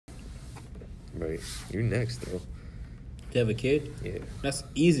Right. You next, though. To have a kid? Yeah. That's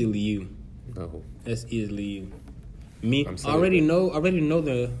easily you. No. That's easily you. Me, I'm I already know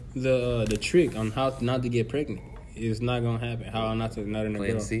the trick on how not to get pregnant. It's not gonna happen. How not in a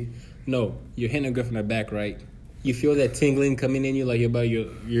Plan girl. C? No, you're hitting a girl from the back, right? You feel that tingling coming in you, like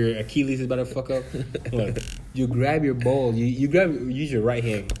your Achilles is about to fuck up. Look, you grab your balls. Use your right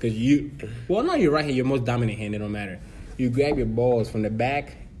hand because not your right hand, your most dominant hand. It don't matter. You grab your balls from the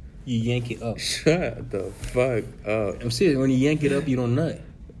back. You yank it up. Shut the fuck up. I'm serious. When you yank it up, you don't nut.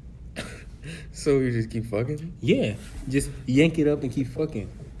 So you just keep fucking? Yeah, just yank it up and keep fucking.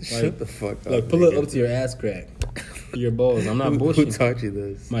 Shut the fuck up. Like pull it up to your ass crack. Your balls. I'm not bullshitting. Who taught you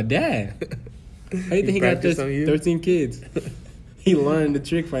this? My dad. How do you think he got 13 kids? He learned the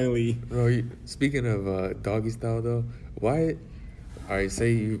trick finally. Bro, speaking of doggy style though, why? All right,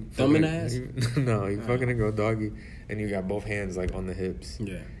 say you thumbing ass. You fucking a girl doggy, and you got both hands like on the hips.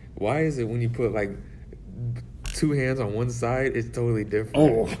 Yeah. Why is it when you put like 2 hands on one side, it's totally different?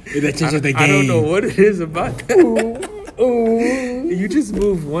 Oh, that changes the game. I don't know what it is about that. Ooh. You just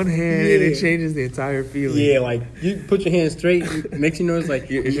move one hand and it changes the entire feeling. Yeah, like you put your hand straight, makes you know it's like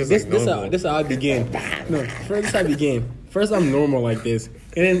it's just this how I begin. No, first this how I begin. First I'm normal like this,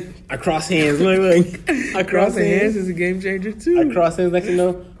 and then I cross hands. Look, I cross hands is a game changer too. I cross hands. Next you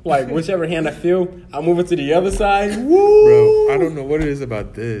know, like whichever hand I feel, I move it to the other side. Woo! Bro, I don't know what it is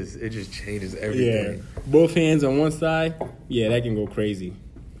about this. It just changes everything. Yeah, both hands on one side. Yeah, that can go crazy.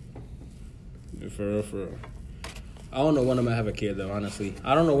 For real. I don't know when I'm gonna have a kid though. Honestly,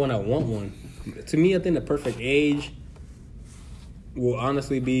 I don't know when I want one. To me, I think the perfect age will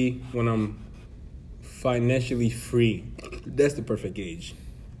honestly be when I'm financially free. That's the perfect age.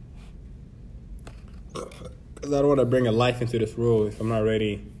 Because I don't want to bring a life into this world if I'm not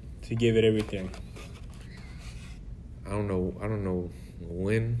ready to give it everything. I don't know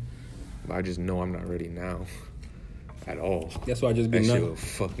when, but I just know I'm not ready now. At all. That's why I just been nutting. That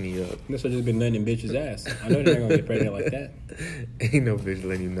shit will fuck me up. That's why I just been nutting bitches' ass. I know they're not gonna get pregnant like that. Ain't no bitch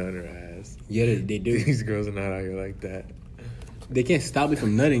letting you nut in her ass. Yeah, they do. These girls are not out here like that. They can't stop me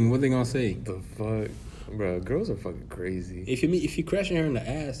from nutting. What they gonna say? The fuck, bro? Girls are fucking crazy. If you crashing her in the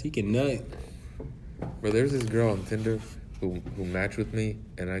ass, you can nut. Bro, there's this girl on Tinder who matched with me,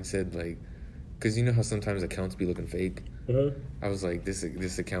 and I said like, cause you know how sometimes accounts be looking fake. Uh-huh. I was like,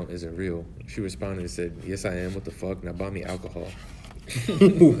 this account isn't real. She responded and said, yes, I am. What the fuck? Now buy me alcohol.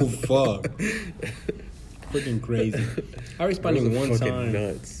 Ooh, fuck. Freaking crazy. I responded one time.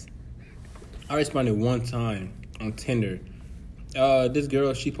 Nuts. I responded one time on Tinder. This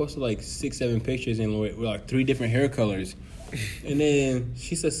girl, she posted like 6-7 pictures in with like 3 different hair colors. And then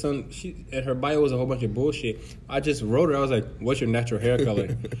she said and her bio was a whole bunch of bullshit. I just wrote her. I was like, "What's your natural hair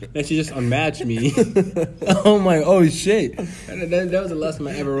color?" And she just unmatched me. I'm like, "Oh shit!" That was the last time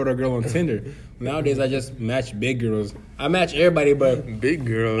I ever wrote a girl on Tinder. Nowadays, I just match big girls. I match everybody, but big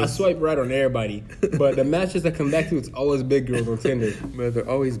girls. I swipe right on everybody. But the matches that come back to it's always big girls on Tinder. But they're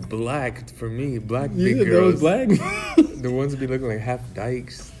always black for me. Black You big girls. Black. The ones be looking like half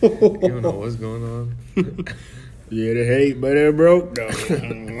dykes. You don't know what's going on. Yeah, they hate, but they're broke.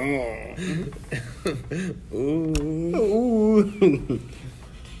 No. Ooh.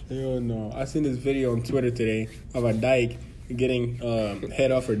 Hell no. I seen this video on Twitter today of a dyke getting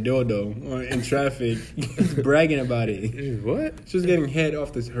head off her dildo in traffic. Bragging about it. What? She was getting head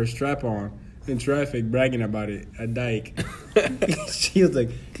off her strap-on in traffic, bragging about it. A dyke. She was like,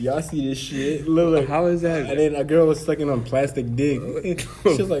 y'all see this shit? Look, how is that? And then a girl was sucking on plastic dick.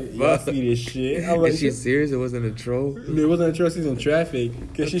 She was like, y'all see this shit? I was like, is she serious? It wasn't a troll? It wasn't a troll. She's in traffic.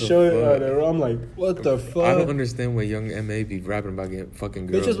 Because she showed it. I'm like, what the fuck? I don't understand why young MA be rapping about getting fucking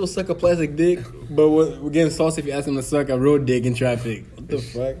girls. Bitches will suck a plastic dick, but we're getting saucy if you ask them to suck a real dick in traffic. What the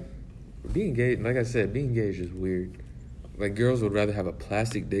fuck? Being gay, like I said, being gay is just weird. Like, girls would rather have a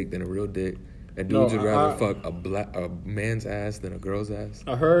plastic dick than a real dick. And dudes would rather fuck a man's ass than a girl's ass.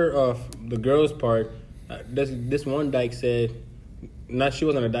 I heard of the girl's part. This one dyke said, she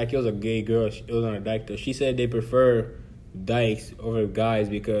wasn't a dyke, it was a gay girl. It wasn't a dyke though. She said they prefer dykes over guys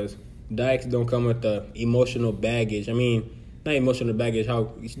because dykes don't come with the emotional baggage. I mean, not emotional baggage.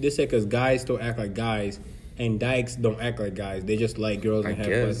 How they said because guys still act like guys. And dykes don't act like guys. They just like girls and have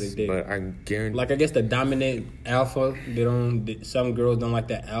plastic dick. But I guarantee. Like I guess the dominant alpha, some girls don't like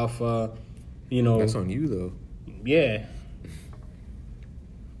that alpha. You know, that's on you though. Yeah.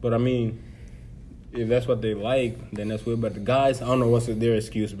 But I mean, if that's what they like, then that's weird. But the guys, I don't know what's their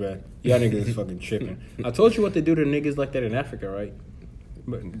excuse, bro. Y'all niggas is fucking tripping. I told you what they do to niggas like that in Africa, right?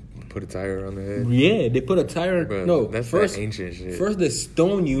 But put a tire on the head. Yeah, they put a tire. Bro, no, that's first that ancient shit. First they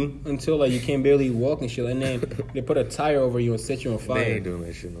stone you until like you can't barely walk and shit, and then they put a tire over you and set you on fire. They ain't doing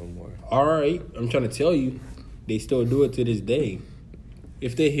that shit no more. All right, I'm trying to tell you, they still do it to this day.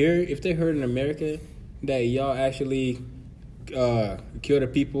 If they heard in America that y'all actually kill the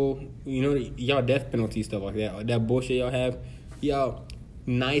people, you know, y'all death penalty stuff like that bullshit y'all have, y'all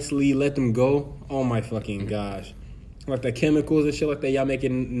nicely let them go. Oh my fucking gosh. Like the chemicals and shit like that, y'all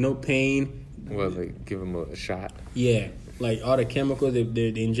making no pain. Well, like give them a shot. Yeah, like all the chemicals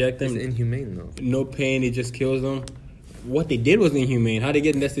they inject them. It's inhumane though. No pain, it just kills them. What they did was inhumane. How they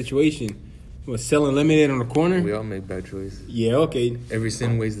get in that situation? Was selling lemonade on the corner? We all make bad choices. Yeah, okay. Every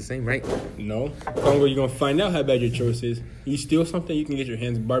sin weighs the same, right? No. Congo, you're gonna find out how bad your choice is. You steal something, you can get your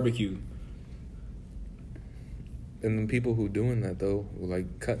hands barbecued. And the people who doing that though, who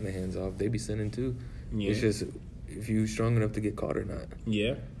like cutting the hands off, they be sinning too. Yeah. It's just if you strong enough to get caught or not.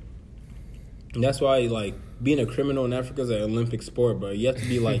 Yeah. And that's why, like, being a criminal in Africa is an Olympic sport, bro. You have to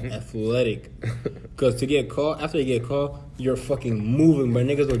be, like, athletic. Because to get caught, after you get caught, you're fucking moving, but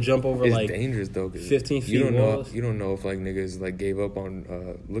niggas will jump over, It's like, dangerous, though. 15 feet you don't walls. You don't know if, like, niggas, like, gave up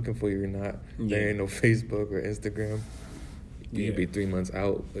on looking for you or not. Yeah. There ain't no Facebook or Instagram. You Yeah. could be 3 months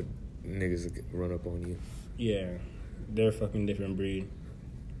out, but niggas run up on you. Yeah. They're a fucking different breed.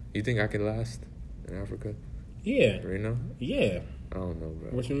 You think I can last in Africa? Yeah. Right now? Yeah. I don't know,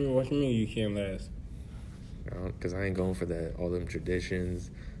 bro. What you mean you can't last? Because I ain't going for that. All them traditions.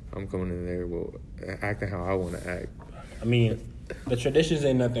 I'm coming in there, well, acting how I want to act. I mean, the traditions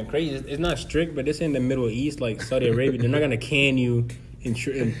ain't nothing crazy. It's not strict, but this in the Middle East, like Saudi Arabia. They're not going to can you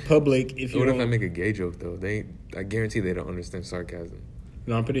in public if you What don't. if I make a gay joke, though? I guarantee they don't understand sarcasm.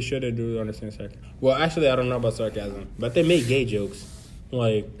 No, I'm pretty sure they do understand sarcasm. Well, actually, I don't know about sarcasm, but they make gay jokes.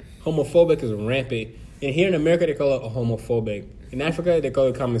 Like, homophobic is rampant. And here in America, they call it a homophobic. In Africa, they call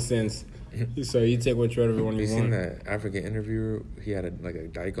it common sense. So you take whatever one you want. You seen that African interviewer? He had a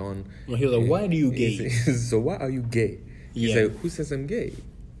dyke on. Well, he was like, "Why do you gay?" So why are you gay? He said, "Who says I'm gay?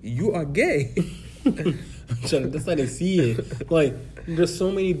 You are gay." That's how they see it. Like, there's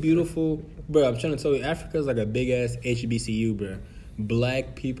so many beautiful... Bro, I'm trying to tell you, Africa's like a big-ass HBCU, bro.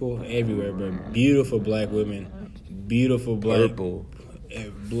 Black people everywhere, bro. Beautiful black women. Beautiful black... Purple.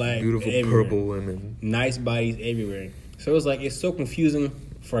 Black Beautiful everywhere. purple women. Nice bodies everywhere. So it's like, it's so confusing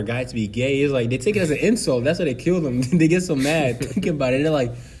for a guy to be gay. It's like, they take it as an insult. That's why they kill them. They get so mad thinking about it. They're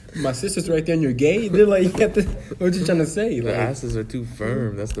like, my sister's right there and you're gay? They're like, what you trying to say? The Like, asses are too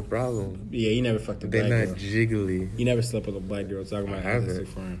firm. That's the problem. yeah, you never fucked a They're black not girl. jiggly. You never slept with a black girl talking about I asses too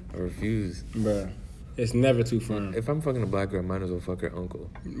haven't. firm. I refuse. Bruh, it's never too firm. If I'm fucking a black girl, I might as well fuck her uncle.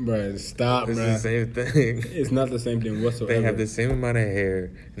 Bruh, stop, It's bruh. the same thing. It's not the same thing whatsoever. They have the same amount of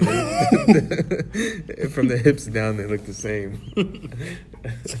hair. From the hips down, they look the same.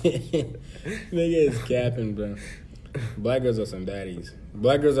 Nigga is capping, bro. Black girls are some daddies.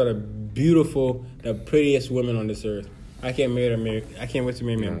 Black girls are the beautiful, the prettiest women on this earth. I can't wait to marry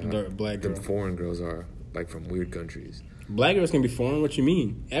me a black girl. The foreign girls are like from weird countries. Black girls can be foreign. What you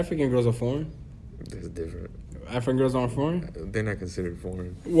mean? African girls are foreign. That's different. African girls aren't foreign. They're not considered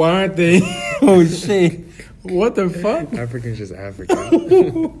foreign. Why aren't they? Oh shit! What the fuck? African's just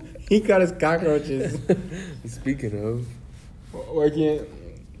African. He got his cockroaches. Speaking of, Why can't?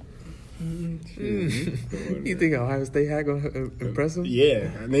 you think Ohio State had gonna impress them? Yeah,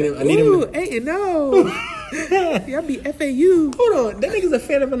 I need him. 8-0. Y'all be FAU. Hold on, that nigga's a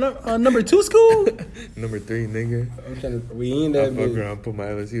fan of a number 2 school. Number 3, nigga. I'm trying to. We ain't I that fuck big. around, put my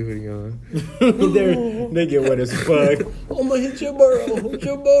LSU hoodie on. They get wet as fuck. I'm gonna hit your burrow. Hit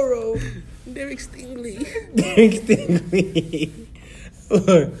your burrow. Derek Stingley. Derek Stingley.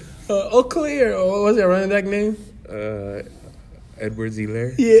 Clear. What was that running back name? Edwards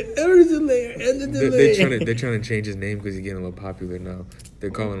Hilaire. Yeah, Edwards Hilaire. They're trying to change his name because he's getting a little popular now. They're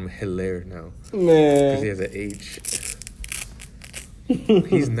calling him Hilaire now Man. because he has an H.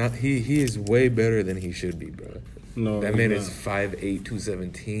 He's not. He is way better than he should be, bro. No, that he's man not. is 5'8",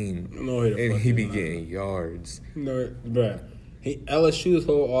 217. No, he the and fuck he be is not. getting yards. No, bruh. LSU's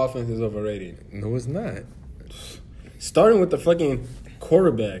whole offense is overrated. No, it's not. Starting with the fucking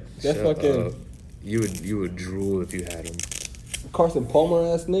quarterback. That Shut fucking up. You would drool if you had him. Carson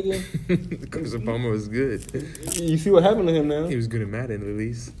Palmer ass nigga. Carson Palmer was good. You see what happened to him now? He was good at Madden, at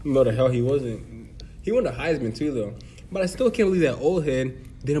least. No, the hell he wasn't. He won the Heisman too, though. But I still can't believe that old head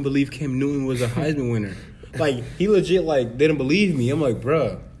didn't believe Cam Newton was a Heisman winner. Like, he legit, like, didn't believe me. I'm like,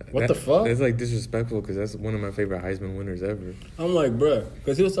 bruh, what the fuck? That's, like, disrespectful because that's one of my favorite Heisman winners ever. I'm like, bruh.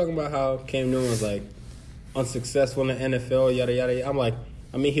 Because he was talking about how Cam Newton was, like, unsuccessful in the NFL, yada, yada, yada. I'm like,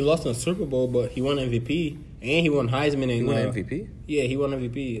 I mean, he lost in the Super Bowl, but he won MVP and he won Heisman. And, he won MVP. Yeah, he won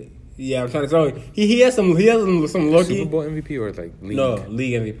MVP. Yeah, I'm trying to tell you. He has some lucky. Super Bowl MVP or like league? No,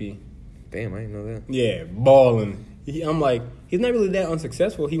 league MVP. Damn, I didn't know that. Yeah, balling. I'm like, he's not really that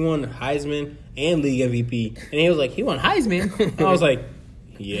unsuccessful. He won Heisman and league MVP, and he was like, he won Heisman. And I was like,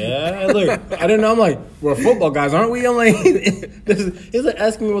 yeah. Look, I didn't know. I'm like, we're football guys, aren't we? I'm like, he's like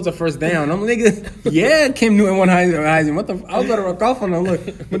asking me what's the first down. I'm like, yeah, Cam Newton won Heisman. What the? I was about to rock off on him.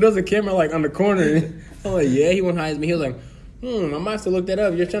 Look, but there's a camera like on the corner. I'm like, yeah, he won Heisman. He was like, I might have to look that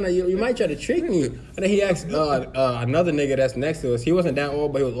up. You might try to trick me. And then he asked another nigga that's next to us. He wasn't that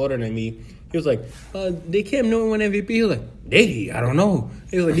old, but he was older than me. He was like, did Cam Newton win MVP? He was like, did he? I don't know.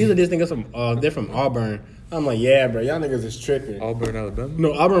 He was like, these niggas from they're from Auburn. I'm like, yeah, bro, y'all niggas is tripping. Auburn, Alabama?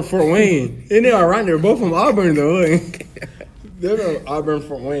 No, Auburn, Fort Wayne. And they're all right. They're both from Auburn, though. They're from Auburn,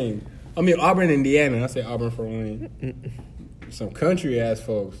 Fort Wayne. I mean, Auburn, Indiana. I say Auburn, Fort Wayne. Some country-ass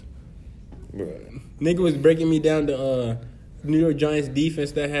folks. Bro. Nigga was breaking me down to New York Giants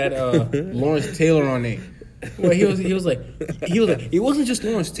defense that had Lawrence Taylor on it. Well, he was like, it wasn't just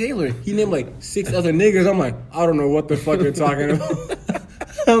Lawrence Taylor. He named like 6 other niggas. I'm like, I don't know what the fuck you're talking about.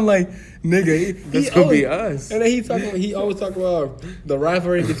 I'm like, nigga, this could be us. And then he always talk about the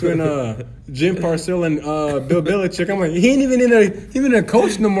rivalry between Jim Parcell and Bill Belichick. I'm like, he ain't even a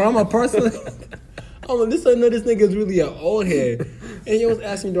coach no more. I'm a Parcell. I'm like, I know this nigga is really an old head. And he was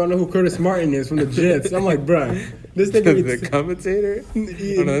asking me, do I know who Curtis Martin is from the Jets? I'm like, bruh, this nigga... The commentator?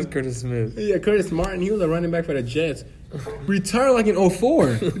 Yeah. Oh, no, that's Curtis Smith. Yeah, Curtis Martin. He was a running back for the Jets. Retired like in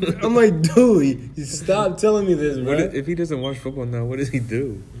 04. I'm like, dude, stop telling me this, bro. If he doesn't watch football now, what does he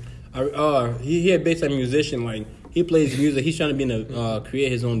do? He had basically a musician. Like, he plays music. He's trying to be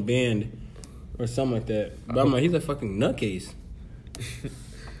create his own band or something like that. But I'm like, he's a fucking nutcase.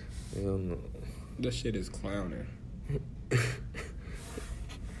 Hell no. That shit is clowning.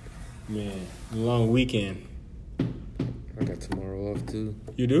 Man, long weekend. I got tomorrow off too.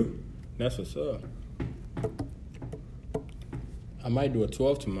 You do? That's what's up. I might do a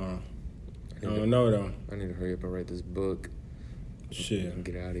 12 tomorrow. I don't know though. I need to hurry up and write this book. Shit. And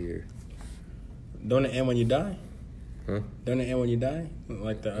get out of here. Don't it end when you die? Huh? Don't it end when you die?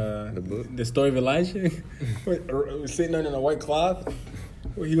 Like the book? The story of Elijah? Sitting under a white cloth?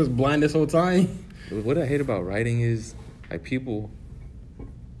 Where he was blind this whole time? What I hate about writing is, like, people...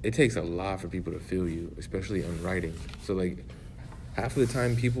 It takes a lot for people to feel you, especially on writing. So, like, half of the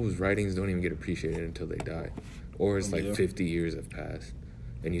time, people's writings don't even get appreciated until they die. Or it's like 50 years have passed,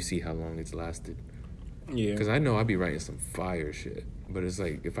 and you see how long it's lasted. Yeah. Because I know I'll be writing some fire shit. But it's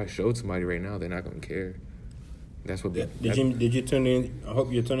like, if I showed somebody right now, they're not going to care. That's what... Did you turn in... I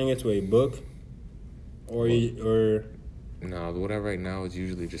hope you're turning it to a book? Or... No, what I write now is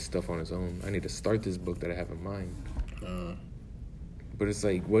usually just stuff on its own. I need to start this book that I have in mind. But it's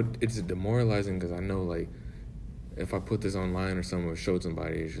like, it's demoralizing because I know, like, if I put this online or somewhere, show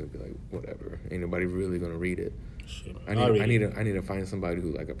somebody, it's just be like, whatever. Ain't nobody really gonna read it. Shit. I need to find somebody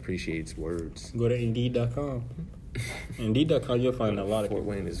who, like, appreciates words. Go to Indeed.com. Indeed.com, you'll find a lot of Fort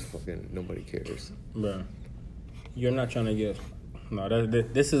Wayne is fucking, nobody cares. Bro, you're not trying to get... No,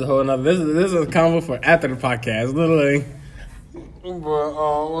 this is a whole nother... This is a convo for after the podcast, literally. But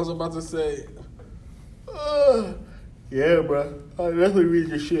what was I about to say? Yeah, bro. I definitely read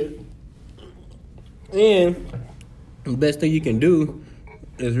your shit. And the best thing you can do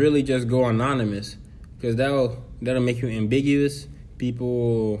is really just go anonymous, because that'll make you ambiguous.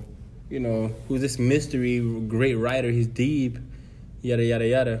 People, who's this mystery great writer? He's deep. Yada yada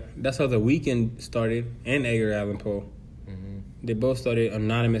yada. That's how The Weeknd started, and Edgar Allan Poe. Mm-hmm. They both started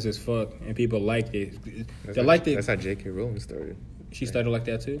anonymous as fuck, and people liked it. That's how J.K. Rowling started. She started like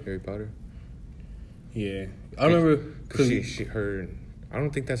that too? Harry Potter. Yeah. I remember... Because I don't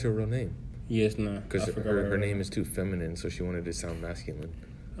think that's her real name. Yes, no. Because her name is too feminine, so she wanted to sound masculine.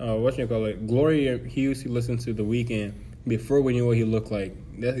 Whatchamacallit? Gloria, he used to listen to The Weeknd before we knew what he looked like.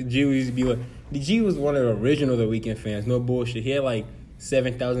 G used to be like... G was one of the original The Weeknd fans. No bullshit. He had like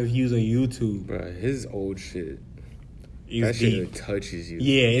 7,000 views on YouTube. Bro, his old shit. That shit touches you.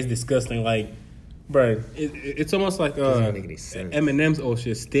 Yeah, it's disgusting. Like... Bro, it's almost like doesn't make any sense. Eminem's old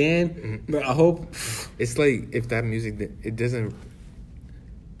shit. Stan, mm-hmm. But I hope... It's like if that music... It doesn't...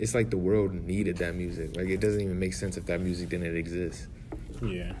 It's like the world needed that music. Like, it doesn't even make sense if that music didn't exist.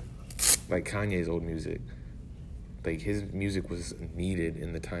 Yeah. Like Kanye's old music. Like, his music was needed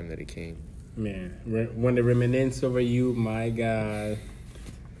in the time that it came. Man, when they reminisce over you, my God.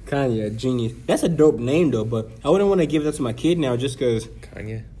 Kanye, a genius. That's a dope name, though, but I wouldn't want to give that to my kid now just because...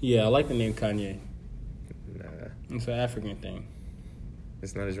 Kanye? Yeah, I like the name Kanye. Nah. It's an African thing.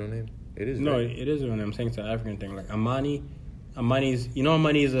 It's not his real name? It is, No, right? it is his real name. I'm saying it's an African thing. Like Amani, Amani.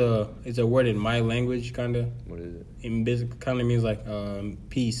 Amani is a word in my language, kind of. What is it? It basically kind of means like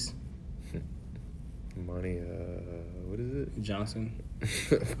peace. Amani. What is it? Johnson.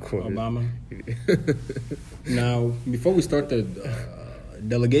 Of course. Obama. Now, before we start the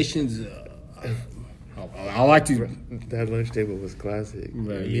delegations, I like to. That lunch table was classic.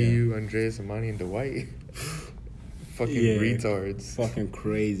 Right, Me, yeah. you, Andreas, Amani, and Dwight. Fucking retards. Fucking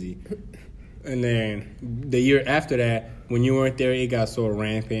crazy. And then the year after that, when you weren't there, it got so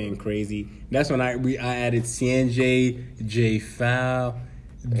rampant and crazy. That's when I added CNJ, J Fowl,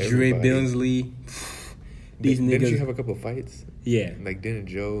 Dre Everybody. Billingsley. These niggas. Didn't you have a couple fights? Yeah. Like, didn't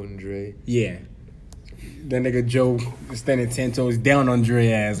Joe and Dre? Yeah. That nigga Joe standing 10 toes down on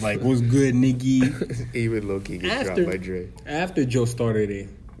Dre ass. Like, what's good, nigga? He would low-key get dropped by Dre. After Joe started it.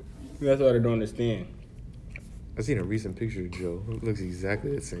 That's what I don't understand. I seen a recent picture of Joe. It looks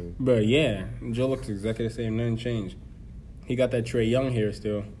exactly the same. But yeah, Joe looks exactly the same. Nothing changed. He got that Trey Young hair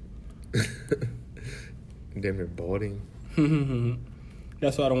still. Damn near balding.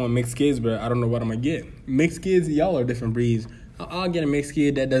 That's why I don't want mixed kids, but I don't know what I'm going to get. Mixed kids, y'all are different breeds. I'll get a mixed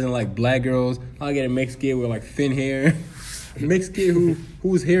kid that doesn't like black girls. I'll get a mixed kid with like thin hair. Mixed kid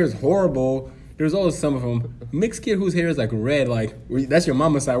whose hair is horrible. There's always some of them. Mixed kid whose hair is like red. Like, that's your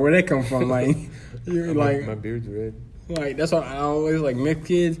mama's side. Where'd that come from? Like, you're like, my beard's red. Like, that's why I always like mixed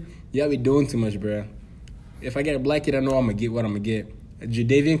kids. Y'all be doing too much, bruh. If I get a black kid, I know I'm going to get what I'm going to get. A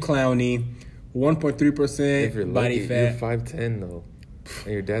Jadavian Clowney, 1.3% body lucky, fat. You're 5'10", though.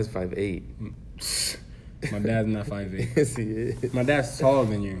 And your dad's 5'8". My dad's not 5'8". Yes, he is. My dad's taller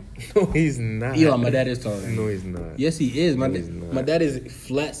than you. No, he's not. Eli, my dad is taller than you. No, he's not. Yes, he is. No, he's not. My dad is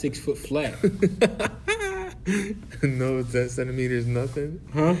flat, 6 foot flat. No, that centimeters nothing.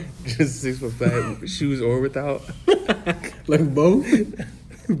 Huh? Just 6 foot flat, shoes or without. Like both?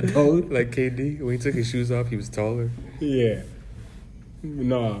 Both? Like KD, when he took his shoes off, he was taller. Yeah.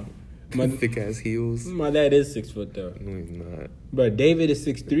 Nah. Thick ass heels. My dad is 6 foot though. No, he's not. But David is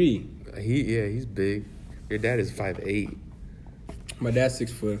 6'3". He's big. Your dad is 5'8". My dad's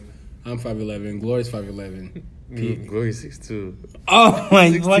 6 foot. I'm 5'11". Gloria's 5'11". Gloria's 6'2". Oh my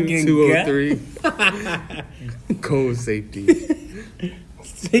 6'2", fucking 203. Cold safety.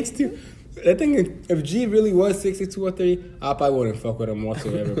 6'2". I think if G really was 6'2" or 3, I probably wouldn't fuck with him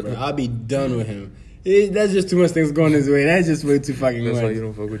whatsoever, bro. I'll be done with him. That's just too much things going his way. That's just way too fucking much. That's why you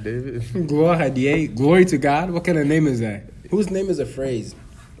don't fuck with David? Glory to God? What kind of name is that? Whose name is a phrase?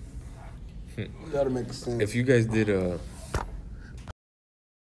 That'll make sense. If you guys did